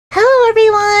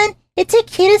It's a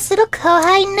cutest little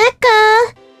Kohai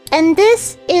Neko! And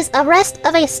this is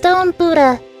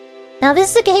Arrestofastonebuddha. Now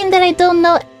this is a game that I don't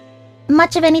know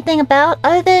much of anything about,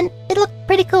 other than it looked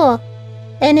pretty cool.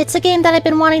 And it's a game that I've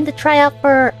been wanting to try out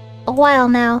for a while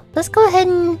now. Let's go ahead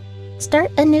and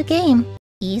start a new game.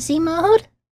 Easy mode?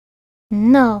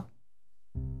 No.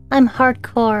 I'm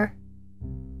hardcore.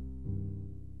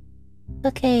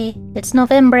 Okay, it's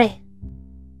November.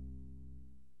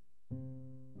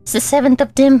 It's the 7th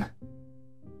of Dim.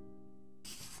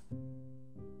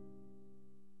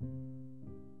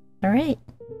 Alright.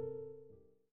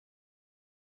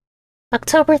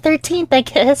 October 13th, I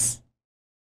guess.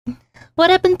 What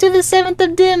happened to the 7th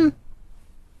of Dim?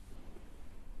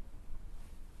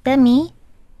 That me?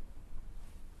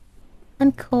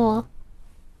 I'm cool.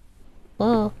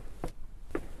 Whoa.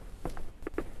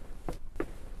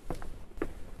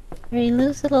 You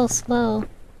lose a little slow.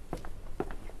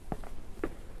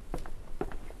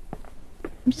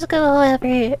 I'm just gonna go over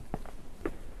here.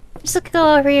 I'm just gonna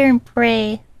go over here and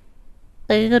pray.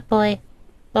 Like a good boy.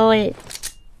 Oh wait.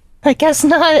 I guess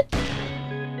not.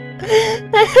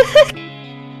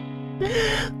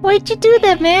 Why'd you do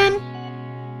that, man?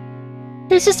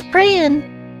 He was just praying.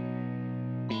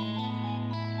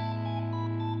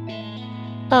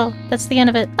 Oh, that's the end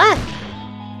of it. Ah!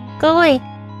 Go away.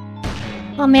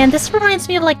 Oh man, this reminds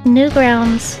me of like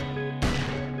Newgrounds.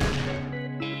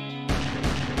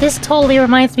 This totally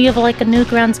reminds me of like a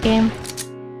Newgrounds game.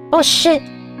 Oh shit!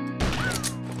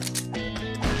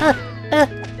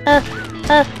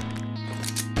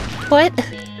 What?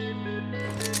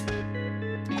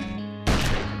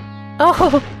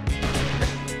 Oh!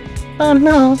 Oh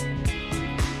no.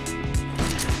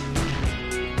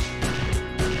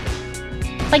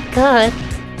 My god.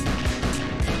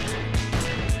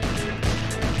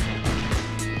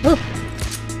 Ooh.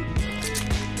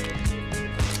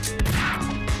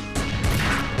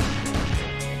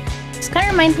 This kind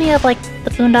of reminds me of like the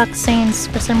Boondock Saints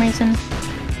for some reason.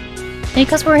 Maybe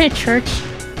because we're in a church.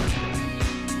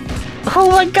 Oh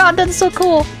my god, that's so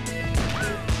cool!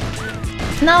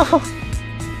 No!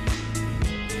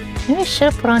 Maybe I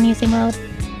should have put on easy mode.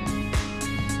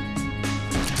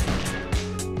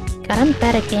 God, I'm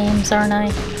bad at games, aren't I?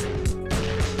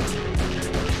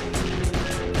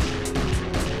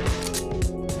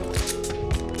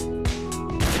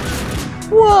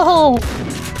 Whoa!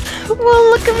 Whoa,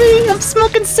 look at me! I'm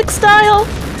smoking 6 style!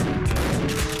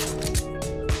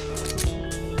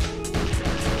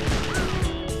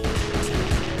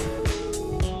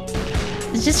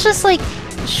 Is this just like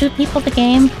shoot people the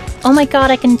game? Oh my god,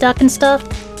 I can duck and stuff.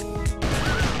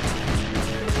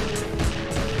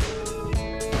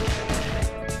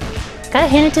 Gotta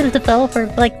hand it to the developer,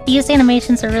 like these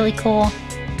animations are really cool.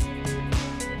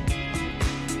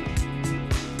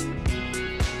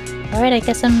 Alright, I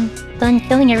guess I'm done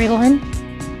killing everyone.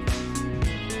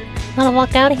 I'm gonna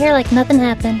walk out of here like nothing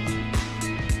happened.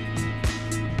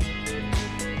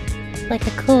 Like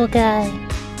a cool guy.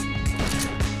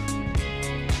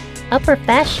 Up for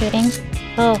fast shooting?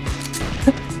 Oh.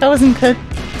 That wasn't good.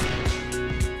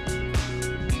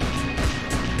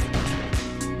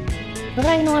 What do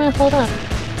I even want to hold up?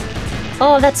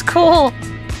 Oh, that's cool!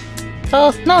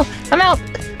 Oh, no! I'm out!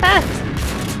 Ah!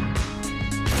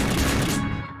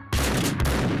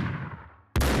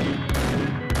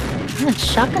 Man,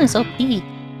 shotgun is OP.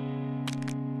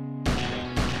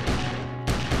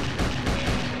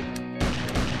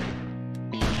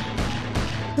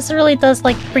 This really does,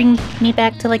 like, bring me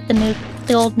back to, like,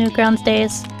 the old Newgrounds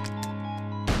days.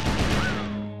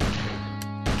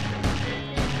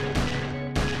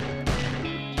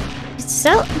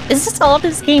 So, is this all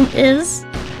this game is?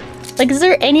 Like, is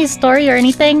there any story or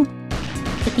anything?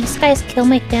 Did these guys kill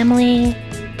my family?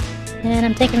 And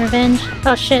I'm taking revenge?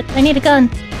 Oh shit, I need a gun!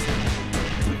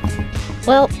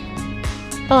 Well...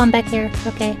 Oh, I'm back here.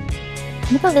 Okay.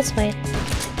 Let me go this way.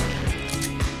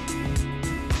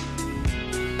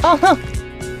 Oh no!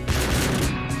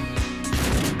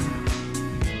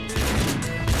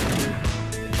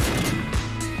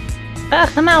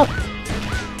 Ah, I'm out!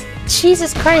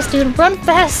 Jesus Christ, dude, run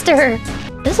faster!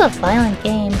 This is a violent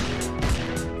game.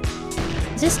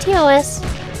 Is this TOS?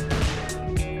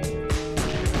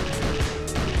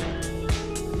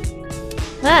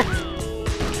 Ah!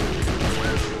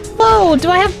 Whoa, do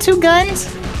I have 2 guns?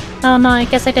 Oh no, I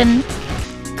guess I didn't.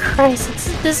 Christ,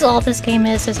 this is all this game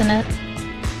is, isn't it?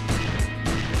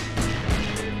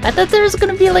 I thought there was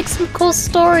gonna be like some cool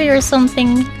story or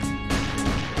something.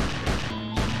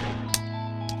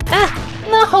 Ah!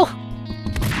 No!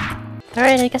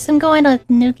 Alright, I guess I'm going to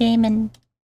a new game in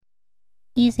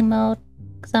easy mode.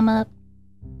 Cause I'm a...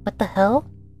 What the hell?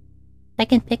 I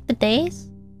can pick the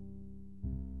days?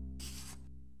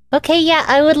 Okay, yeah,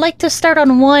 I would like to start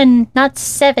on 1, not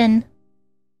 7.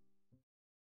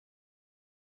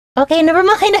 Okay, never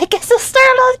mind. I guess I'll start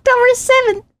on October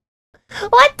 7.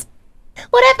 What?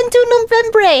 What happened to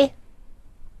November?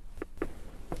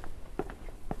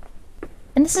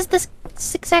 And this is this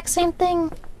exact same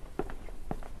thing.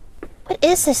 What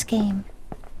is this game?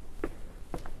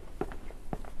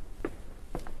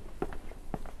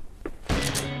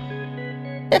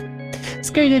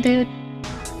 Screw you, dude.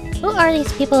 Who are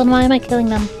these people and why am I killing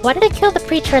them? Why did I kill the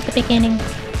preacher at the beginning?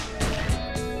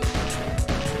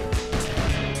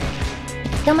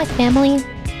 Did I kill my family?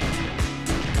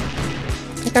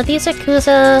 Like, are these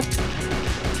Yakuza?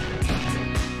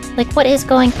 Like, what is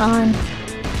going on?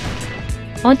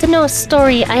 I want to know a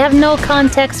story. I have no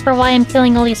context for why I'm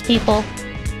killing all these people.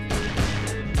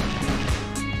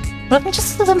 What if I'm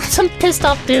just some pissed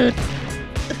off dude?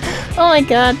 Oh my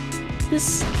god.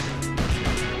 This...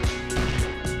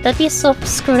 That'd be so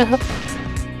screwed up.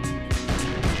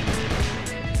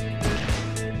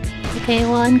 Okay,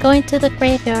 well, I'm going to the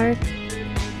graveyard.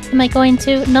 Am I going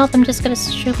to? Nope, I'm just gonna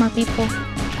shoot more people.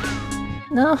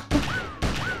 No.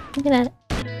 Look at that.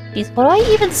 Jeez, what do I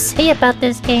even say about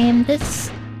this game?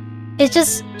 This is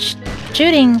just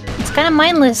shooting. It's kind of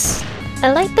mindless.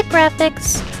 I like the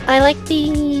graphics. I like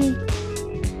the...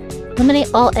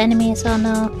 Eliminate all enemies, oh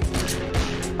no.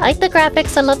 I like the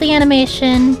graphics, I love the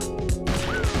animation.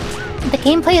 The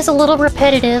gameplay is a little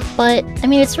repetitive, but I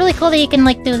mean, it's really cool that you can,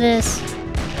 like, do this.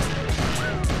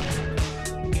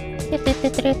 Get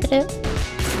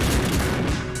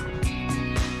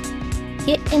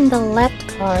in the left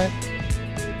car.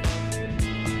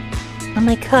 Oh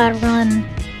my god, run.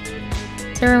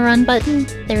 Is there a run button?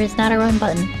 There is not a run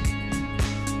button.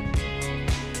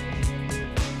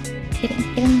 Get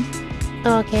in.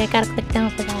 Oh, okay, I gotta click down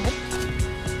for that.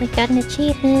 I got an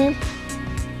achievement.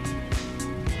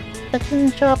 That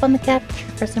doesn't show up on the capture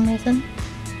for some reason.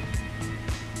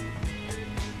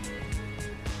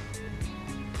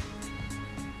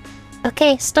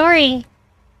 Okay, story!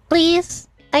 Please!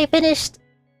 I finished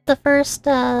the first,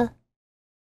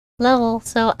 level,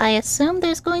 so I assume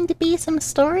there's going to be some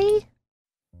story?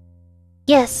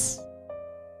 Yes!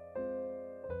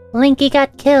 Linky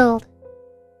got killed.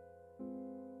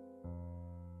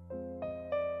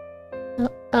 Oh,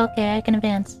 okay, I can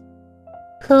advance.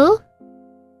 Who?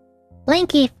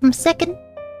 Linky from 2nd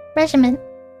Regiment.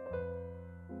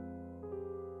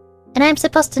 And I'm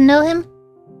supposed to know him?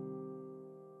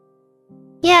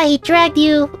 Yeah, he dragged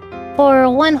you for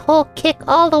one whole kick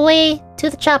all the way to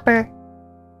the chopper.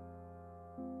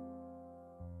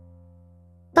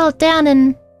 Fell down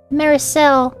in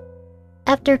Maricel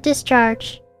after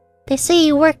discharge. They say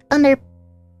you worked under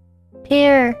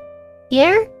Pierre.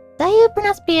 Pierre? Is that how you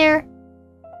pronounce Pierre?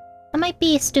 I might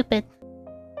be stupid.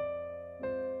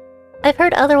 I've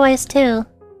heard otherwise too.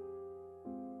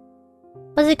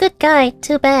 Was a good guy,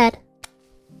 too bad.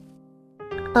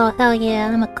 Oh hell yeah,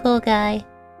 I'm a cool guy.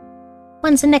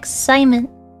 When's the next assignment?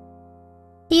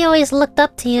 He always looked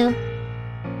up to you.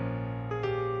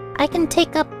 I can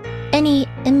take up any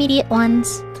immediate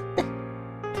ones.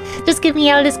 Just get me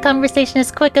out of this conversation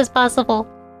as quick as possible.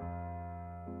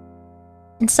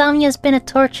 Insomnia's been a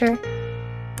torture.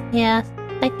 Yeah,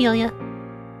 I feel ya.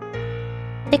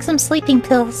 Take some sleeping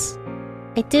pills.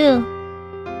 I do.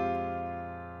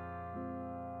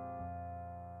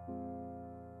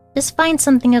 Just find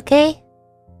something, okay?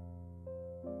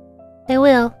 I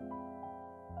will.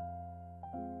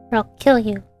 Or I'll kill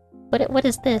you. What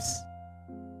is this?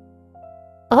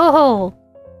 Oh!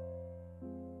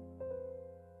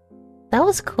 That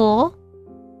was cool.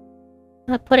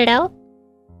 I put it out?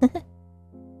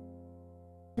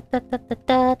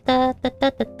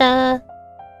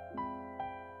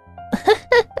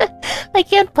 I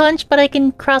can't punch, but I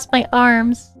can cross my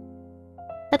arms.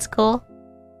 That's cool.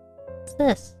 What's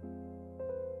this?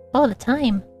 Oh, the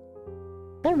time.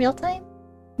 Is that real time?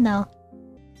 No.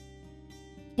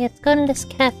 Okay, let's go to this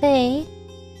cafe.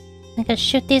 I gotta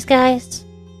shoot these guys.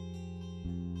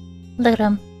 Look at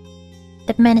them.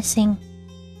 They're menacing.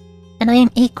 And I am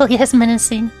equally as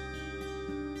menacing.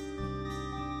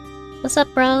 What's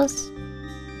up, bros?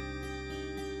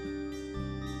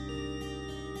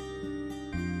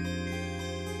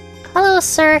 Hello,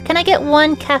 sir. Can I get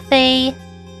one cafe?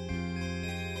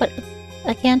 What?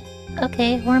 I can't?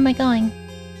 Okay, where am I going?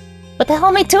 What the hell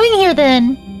am I doing here,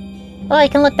 then? Oh, I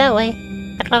can look that way.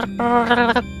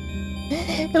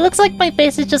 It looks like my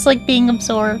face is just, like, being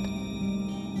absorbed.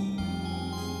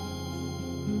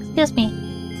 Excuse me.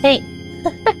 Hey.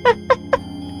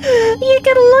 You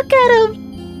can look at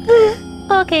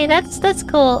him! Okay, that's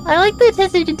cool. I like the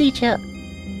attention to detail.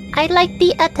 I like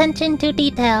the attention to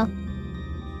detail.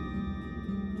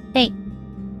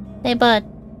 Hey, bud.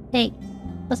 Hey,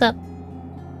 what's up?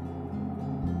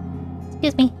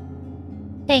 Excuse me.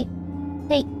 Hey,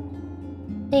 hey,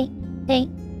 hey, hey.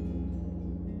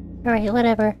 Alright,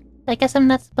 whatever. I guess I'm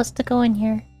not supposed to go in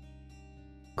here.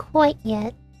 Quite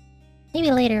yet.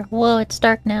 Maybe later. Whoa, it's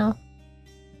dark now.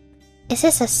 Is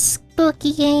this a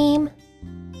spooky game?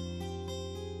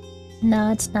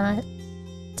 No, it's not.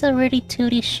 It's a rooty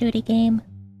tooty shooty game.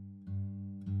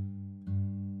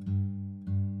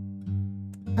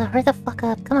 Oh, hurry the fuck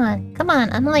up. Come on. Come on,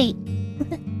 I'm late.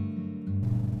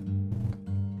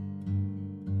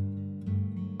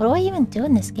 What do I even do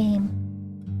in this game?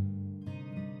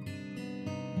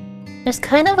 There's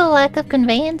kind of a lack of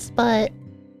conveyance, but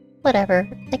whatever.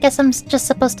 I guess I'm just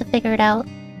supposed to figure it out.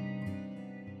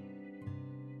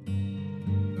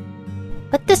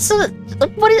 But this is...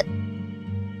 What did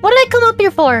I come up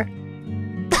here for?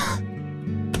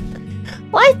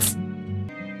 What?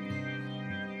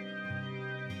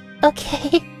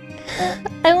 Okay.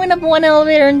 I went up one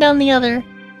elevator and down the other.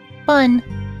 Fun.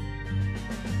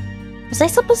 Was I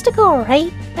supposed to go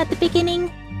right at the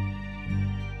beginning?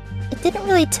 It didn't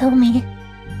really tell me.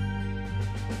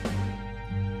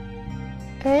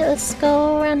 Alright, let's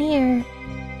go around here.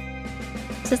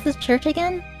 Is this the church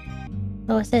again?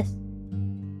 Oh, what's this?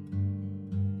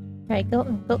 Alright,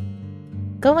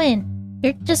 go in.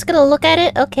 You're just gonna look at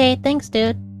it? Okay, thanks,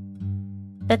 dude.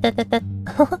 You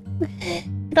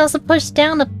can also push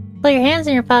down to put your hands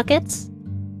in your pockets.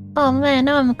 Oh man,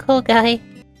 now I'm a cool guy.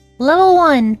 Level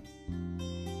 1.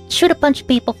 Shoot a bunch of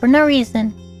people for no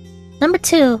reason. Number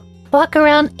 2. Walk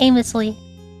around aimlessly.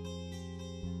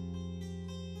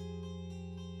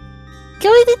 Do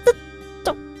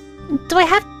I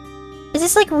have... Is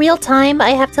this like real time?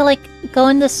 I have to like go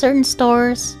into certain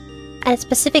stores at a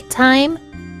specific time?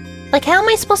 Like how am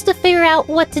I supposed to figure out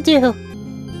what to do?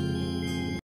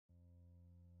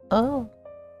 Oh.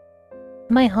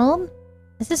 Am I home?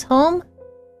 Is this home?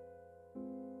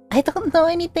 I don't know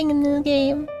anything in this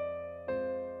game.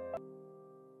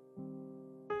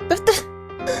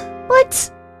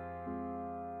 What?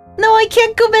 No, I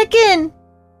can't go back in!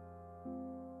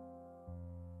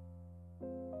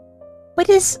 What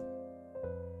do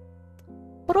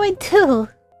I do?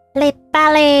 Les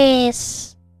Palais!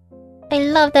 I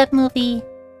love that movie.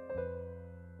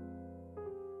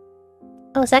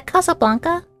 Oh, is that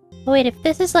Casablanca? Oh, wait, if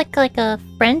this is like a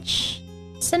French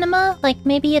cinema, like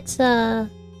maybe it's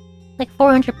like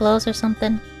 400 blows or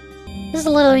something. This is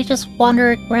literally just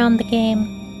wandered around the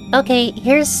game. Okay,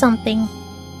 here's something.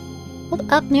 Hold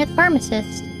up near the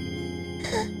pharmacist.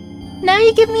 Now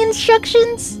you give me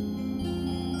instructions?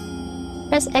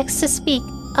 Press X to speak.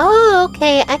 Oh,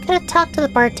 okay, I could have talked to the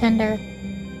bartender.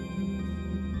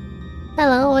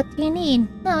 Hello, what do you need?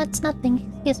 No, it's nothing,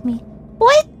 excuse me.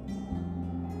 What?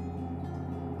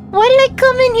 Why did I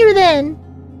come in here then?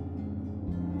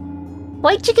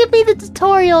 Why'd you give me the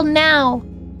tutorial now?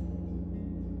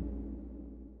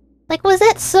 Like, was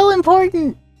that so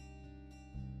important?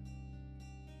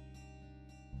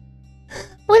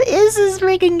 What is this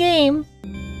freaking game?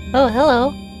 Oh,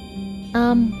 hello.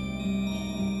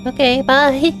 Okay,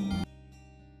 bye.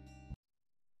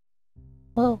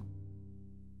 Whoa.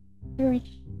 I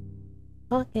reach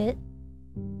pocket.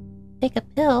 Take a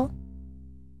pill.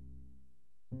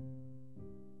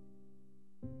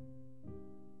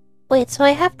 Wait, so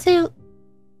I have to...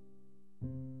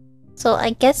 So I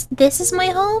guess this is my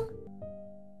home?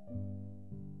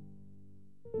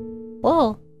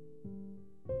 Whoa.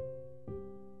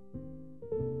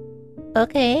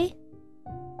 Okay.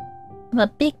 I'm a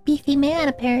big beefy man,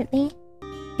 apparently.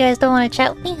 You guys don't want to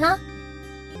chat with me, huh?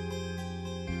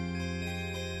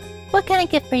 What can I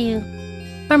get for you?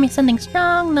 Pour me something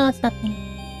strong? No, it's nothing.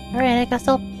 Alright, I guess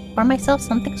I'll pour myself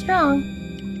something strong.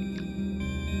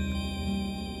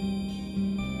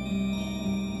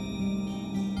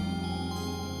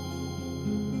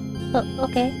 Oh,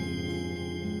 okay.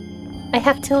 I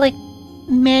have to, like,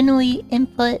 manually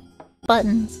input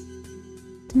buttons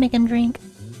to make him drink.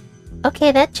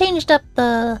 Okay, that changed up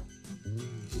the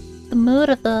mood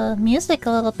of the music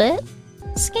a little bit.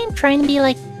 Is this game trying to be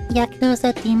like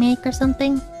Yakuza remake or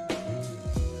something?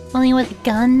 Only with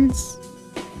guns?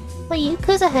 Wait,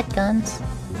 Yakuza had guns.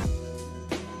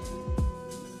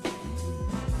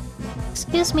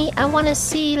 Excuse me, I want to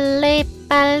see Les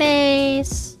Palais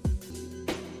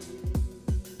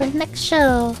for the next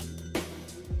show.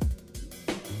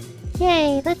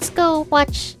 Yay, let's go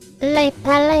watch Les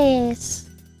Palais.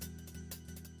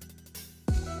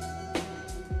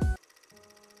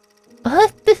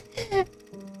 What?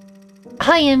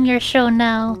 I am your show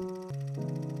now.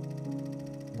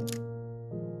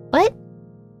 What?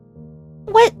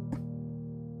 What?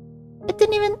 It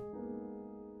didn't even...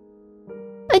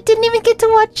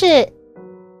 touch it!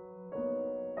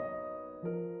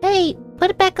 Hey,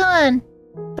 put it back on!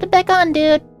 Put it back on,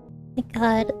 dude! My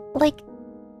god, like...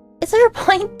 Is there a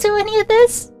point to any of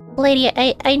this? Lady,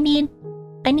 I need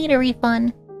a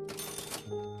refund.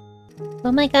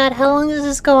 Oh my god, how long does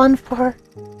this go on for?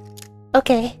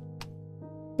 Okay.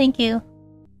 Thank you.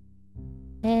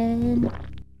 And...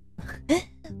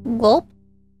 Gulp?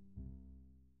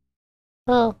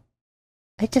 Oh.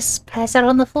 I just passed out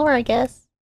on the floor, I guess.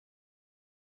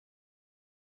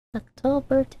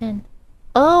 October 10th.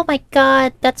 Oh my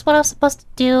god, that's what I was supposed to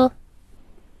do.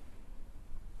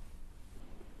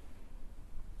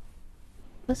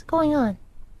 What's going on?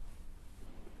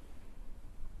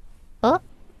 Oh?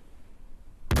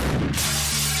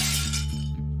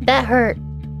 That hurt.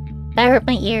 That hurt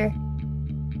my ear.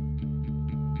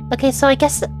 Okay, so I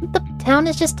guess the town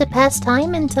is just to pass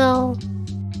time until...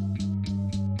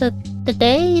 The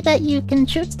day that you can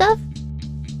shoot stuff?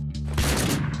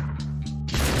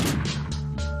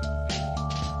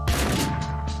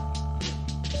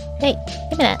 Hey,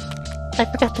 give me that. I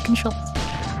forgot the controls.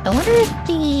 I wonder if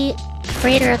the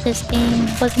creator of this game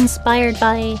was inspired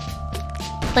by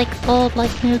like old like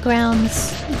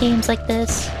Newgrounds games like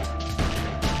this.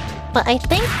 But I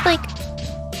think like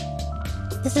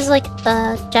this is like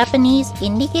a Japanese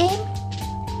indie game.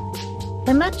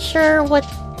 I'm not sure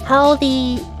how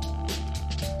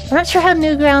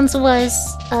Newgrounds was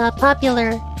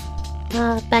popular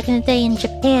back in the day in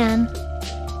Japan.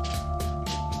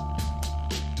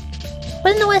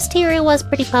 But in the West here, it was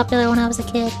pretty popular when I was a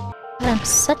kid. But I'm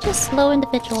such a slow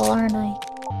individual, aren't I?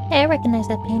 Hey, I recognize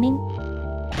that painting.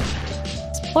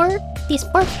 These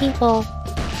poor people.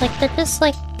 Like, they're just,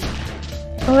 like,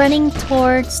 running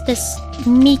towards this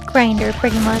meat grinder,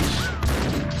 pretty much.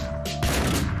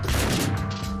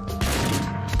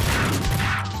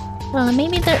 Well,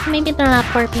 maybe they're not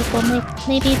poor people.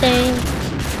 Maybe they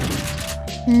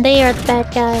are the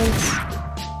bad guys.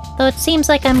 Though it seems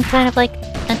like I'm kind of like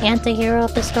an anti-hero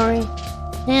of the story.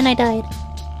 And I died.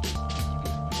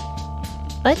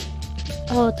 What?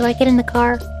 Oh, do I get in the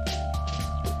car?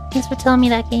 Thanks for telling me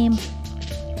that game.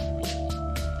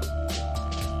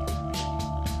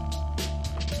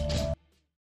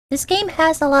 This game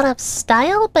has a lot of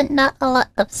style, but not a lot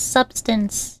of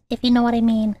substance, if you know what I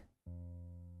mean.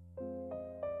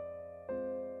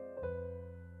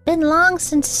 Been long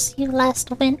since you last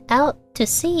went out to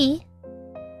sea.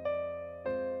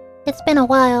 It's been a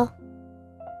while.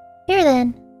 Here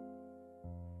then.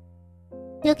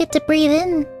 You'll get to breathe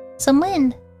in some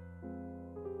wind.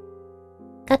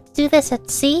 Got to do this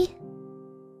at sea?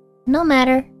 No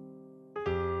matter.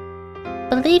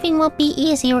 But leaving won't be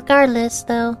easy regardless,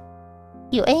 though.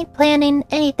 You ain't planning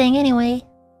anything anyway.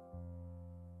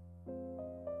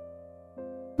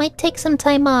 Might take some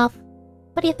time off.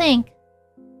 What do you think?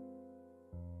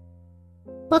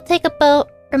 We'll take a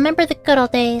boat. Remember the good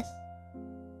old days.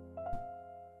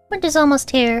 Winter's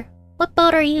almost here. What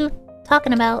boat are you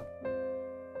talking about?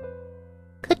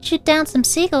 Could shoot down some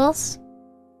seagulls.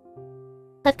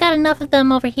 I've got enough of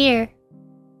them over here.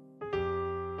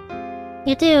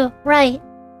 You do, right.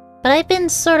 But I've been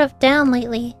sort of down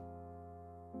lately.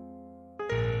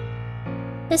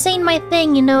 This ain't my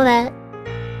thing, you know that.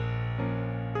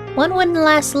 One wouldn't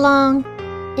last long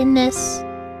in this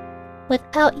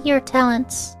without your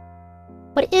talents.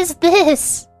 What is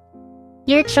this?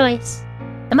 Your choice.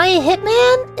 Am I a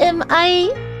hitman? Am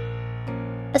I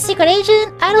a secret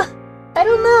agent? I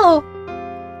don't know.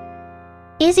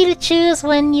 Easy to choose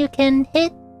when you can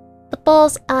hit the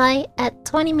bull's eye at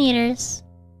 20 meters.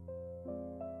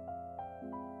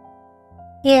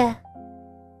 Yeah,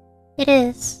 it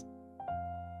is.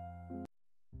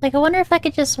 Like, I wonder if I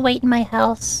could just wait in my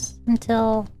house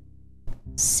until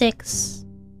 6.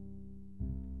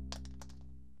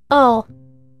 Oh.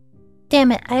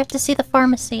 Damn it, I have to see the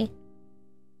pharmacy.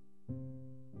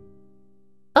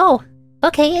 Oh,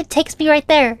 okay, it takes me right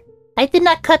there. I did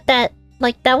not cut that.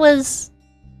 Like, that was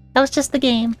just the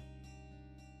game.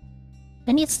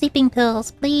 I need sleeping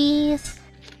pills, please.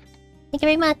 Thank you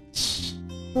very much.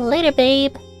 Later,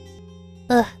 babe.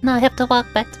 Ugh, now I have to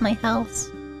walk back to my house.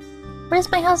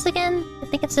 Where's my house again? I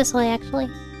think it's this way, actually.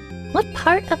 What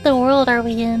part of the world are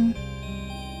we in?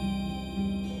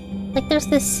 Like, there's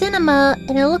this cinema,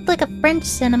 and it looked like a French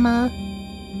cinema.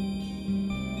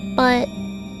 But...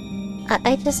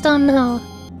 I just don't know.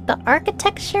 The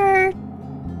architecture...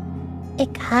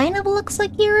 It kind of looks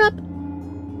like Europe.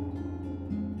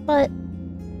 But...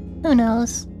 Who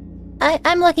knows?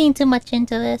 I'm looking too much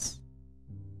into this.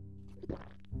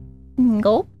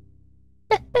 Go.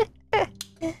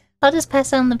 I'll just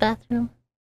pass out in the bathroom.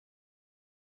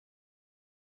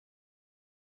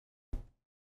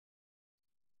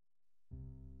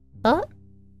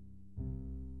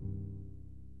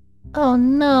 Oh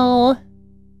no.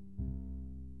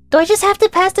 Do I just have to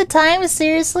pass the time?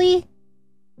 Seriously?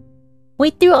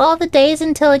 Wait through all the days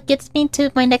until it gets me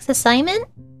to my next assignment?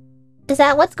 Is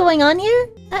that what's going on here?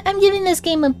 I'm giving this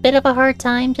game a bit of a hard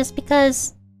time just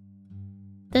because...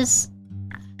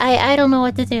 I don't know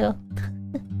what to do.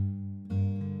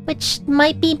 Which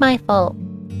might be my fault.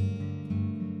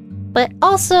 But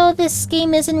also, this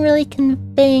game isn't really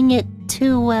conveying it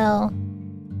too well.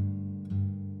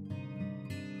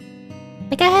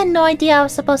 Like, I had no idea I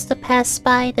was supposed to pass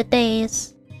by the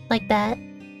days like that.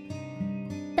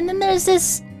 And then there's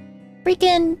this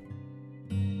freaking...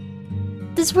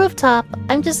 this rooftop.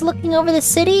 I'm just looking over the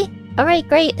city. Alright,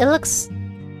 great. It looks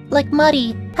like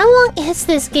muddy. How long is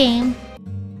this game?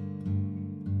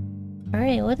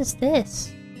 Alright, what is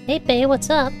this? Hey babe, what's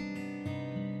up?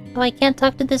 Oh, I can't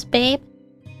talk to this babe?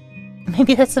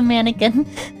 Maybe that's a mannequin.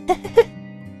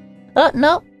 Oh,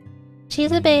 no.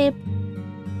 She's a babe.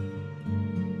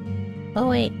 Oh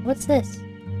wait, what's this?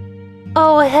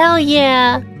 Oh, hell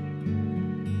yeah!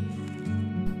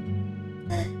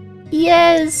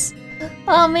 Yes!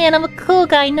 Oh man, I'm a cool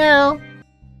guy now.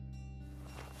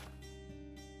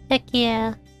 Heck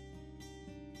yeah.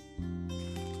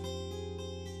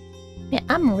 Yeah,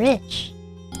 I'm rich.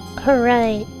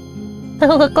 Alright. I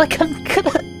look like I'm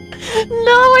gonna...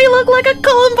 No, I look like a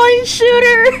Columbine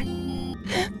shooter!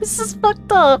 This is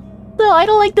fucked up. No, I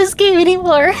don't like this game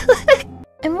anymore.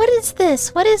 And what is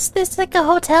this? What is this? Like a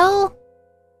hotel?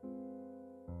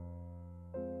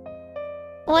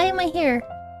 Why am I here?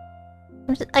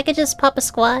 I could just pop a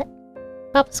squat.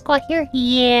 Pop a squat here?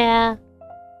 Yeah.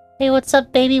 Hey, what's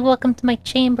up, baby? Welcome to my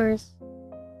chambers.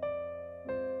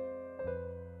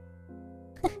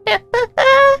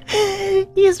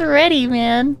 He's ready,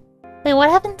 man. Wait,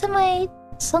 what happened to my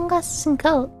sunglasses and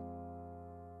coat?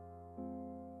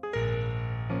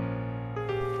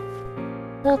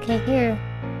 Okay, here.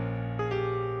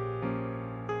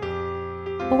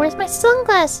 But where's my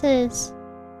sunglasses?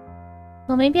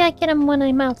 Well, maybe I get them when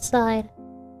I'm outside.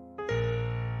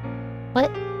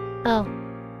 What? Oh.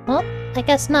 Well, I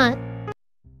guess not.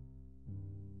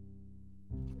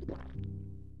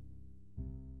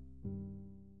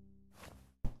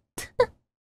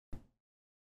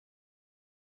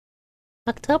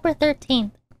 October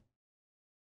 13th.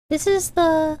 This is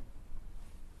the...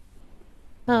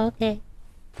 Oh, okay.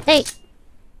 Hey!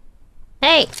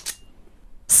 Hey!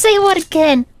 Say what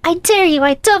again? I dare you!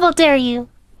 I double dare you!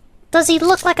 Does he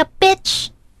look like a bitch?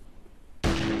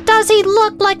 Does he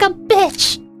look like a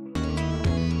bitch?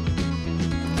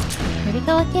 Here we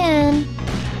go again.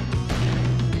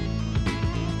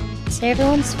 It's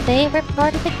everyone's favorite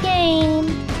part of the game,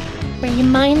 where you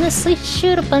mindlessly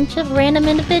shoot a bunch of random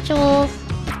individuals.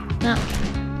 No.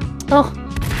 Oh.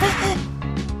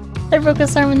 I broke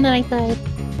his arm and then I died.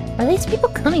 Where are these people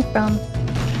coming from?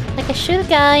 Like, I shoot a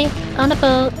guy on a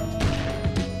boat,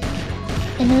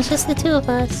 and it was just the two of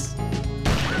us.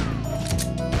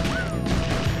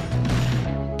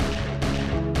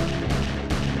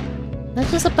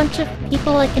 That's just a bunch of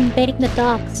people, like, invading the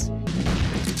docks.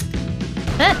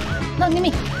 Ah! No, give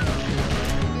me!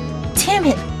 Damn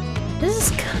it!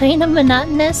 This is kind of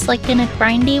monotonous, like, in a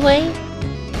grindy way.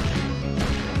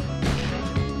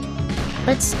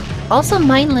 But it's also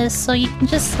mindless, so you can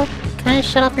just, like, kind of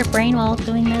shut off your brain while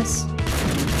doing this.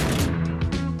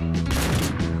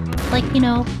 Like, you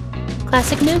know,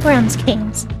 classic Newgrounds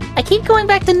games. I keep going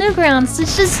back to Newgrounds.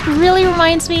 This just really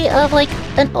reminds me of, like,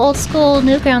 an old school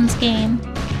Newgrounds game.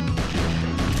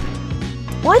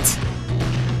 What?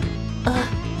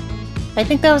 I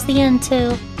think that was the end,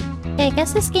 too. Okay, I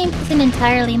guess this game isn't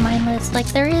entirely mindless. Like,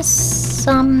 there is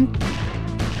some...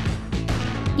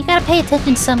 You gotta pay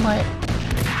attention somewhat.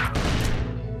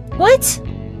 What?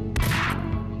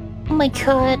 Oh my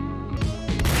god.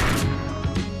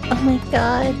 Oh my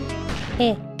god.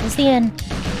 Okay, here's the end.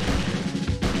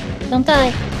 Don't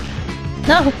die.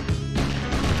 No!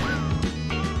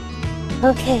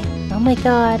 Okay. Oh my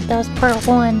god, that was part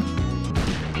 1.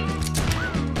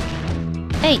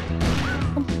 Hey!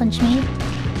 Don't punch me.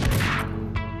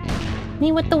 I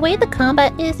mean, with the way the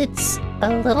combat is, it's a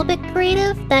little bit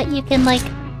creative that you can, like,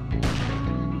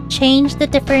 change the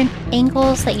different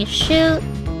angles that you shoot.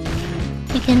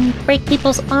 You can break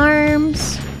people's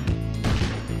arms.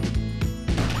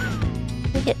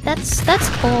 Okay, that's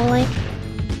cool, like...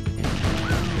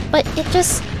 But it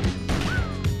just...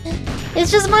 It's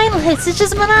just mindless, it's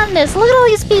just monotonous. Look at all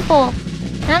these people!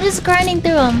 And I'm just grinding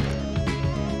through them.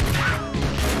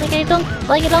 Like,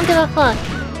 I don't give a fuck.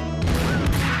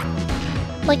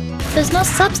 Like, there's no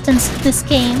substance in this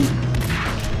game.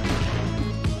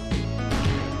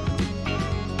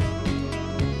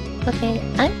 Okay,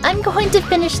 I'm going to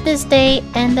finish this day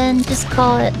and then just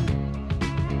call it.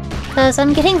 Because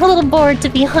I'm getting a little bored, to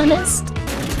be honest.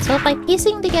 So by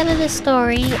piecing together this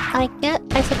story,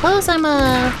 I suppose I'm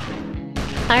a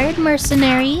hired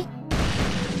mercenary.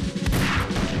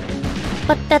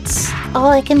 But that's all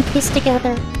I can piece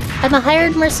together. I'm a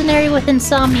hired mercenary with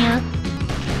insomnia.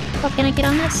 Oh, can I get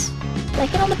on this? Can I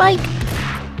get on the bike?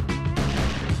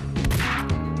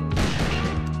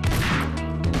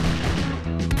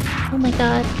 Oh my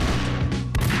god.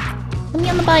 Let me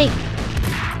on the bike.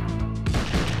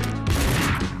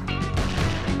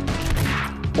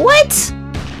 What?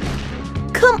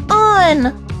 Come on!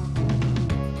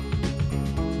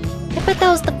 I bet that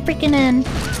was the freaking end.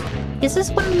 Is this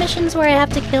one of the missions where I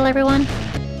have to kill everyone?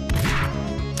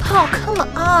 Oh, come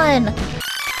on!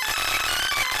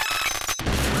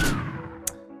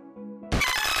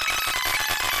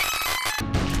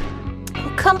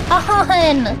 Oh, come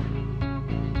on!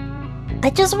 I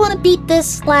just want to beat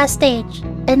this last stage,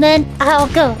 and then I'll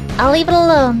go. I'll leave it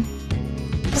alone.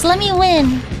 Just let me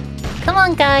win. Come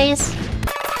on, guys.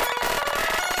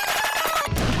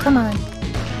 Oh, come on.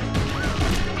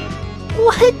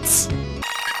 What?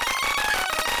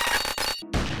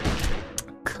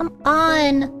 Come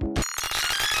on.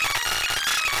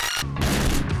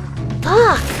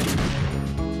 Fuck.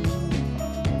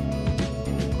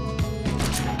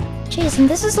 Jeez, and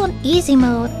this is on easy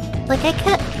mode. Like,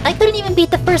 I couldn't even beat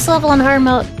the first level on hard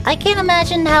mode. I can't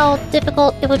imagine how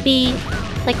difficult it would be,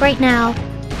 like, right now.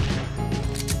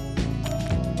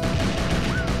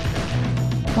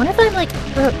 I wonder if I'm, like,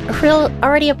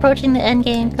 already approaching the end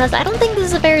game, because I don't think this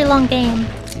is a very long game.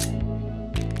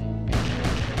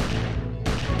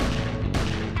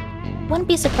 Wouldn't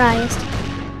be surprised.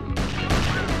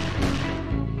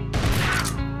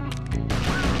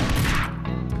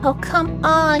 Oh, come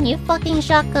on, you fucking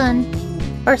shotgun.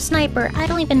 Or sniper, I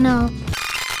don't even know.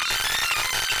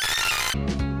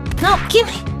 No, give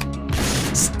me...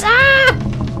 Stop!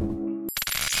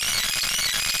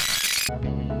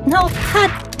 No,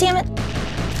 god damn it.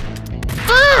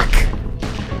 Fuck!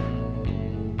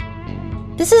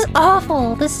 This is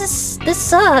awful. This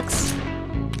sucks.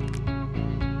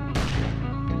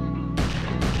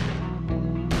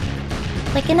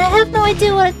 Like, and I have no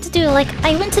idea what to do. Like,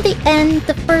 I went to the end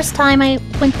the first time I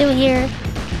went through here.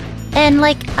 And,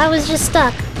 like, I was just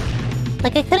stuck.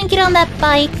 Like, I couldn't get on that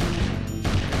bike.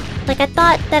 Like, I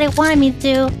thought that it wanted me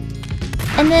to.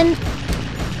 And then...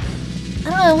 I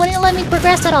don't know, it wouldn't let me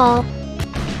progress at all.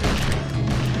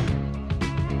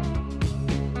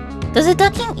 Does the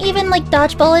ducking even, like,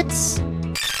 dodge bullets?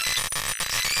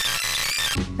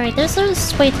 Alright, there's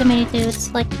way too many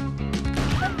dudes. Like...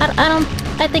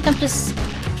 I think I'm just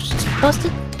supposed to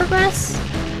progress?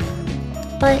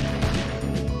 But...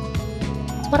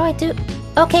 What do I do?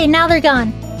 Okay, now they're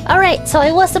gone. Alright, so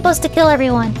I was supposed to kill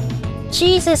everyone.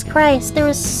 Jesus Christ, there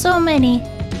was so many.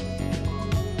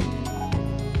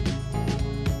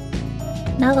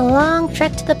 Now the long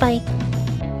trek to the bike.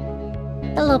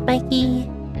 Hello, bikey.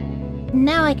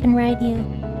 Now I can ride you.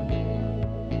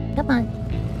 Come on.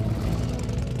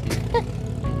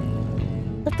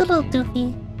 Look the little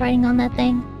doofy riding on that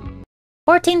thing.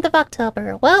 14th of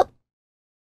October. Well...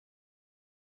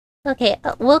 Okay,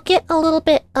 we'll get a little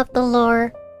bit of the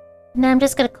lore, and I'm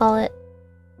just gonna call it.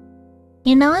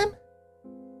 You know him?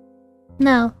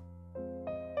 No.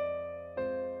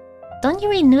 Don't you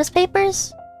read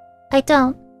newspapers? I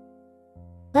don't.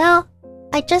 Well,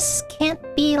 I just can't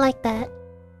be like that.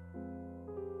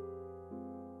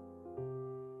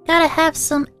 Gotta have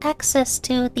some access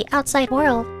to the outside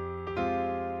world.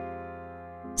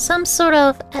 Some sort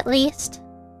of, at least.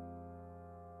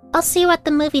 I'll see you at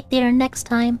the movie theater next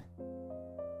time.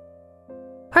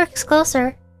 Park's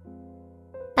closer.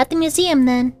 At the museum,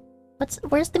 then.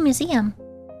 Where's the museum?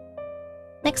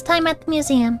 Next time at the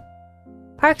museum.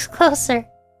 Park's closer.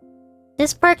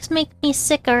 This park's making me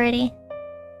sick already.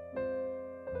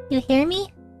 You hear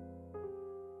me?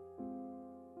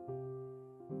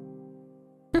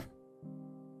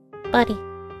 Buddy.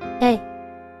 Hey.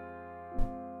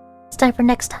 It's time for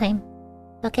next time.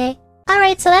 Okay?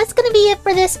 Alright, so that's gonna be it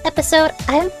for this episode.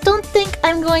 I don't think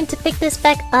I'm going to pick this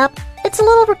back up. It's a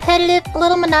little repetitive, a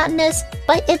little monotonous,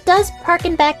 but it does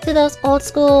harken back to those old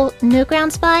school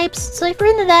Newgrounds vibes. So if you're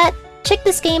into that, check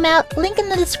this game out, link in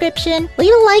the description.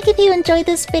 Leave a like if you enjoyed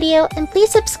this video, and please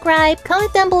subscribe,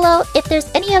 comment down below if there's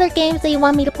any other games that you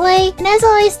want me to play. And as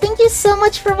always, thank you so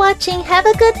much for watching. Have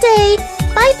a good day.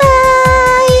 Bye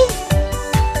bye!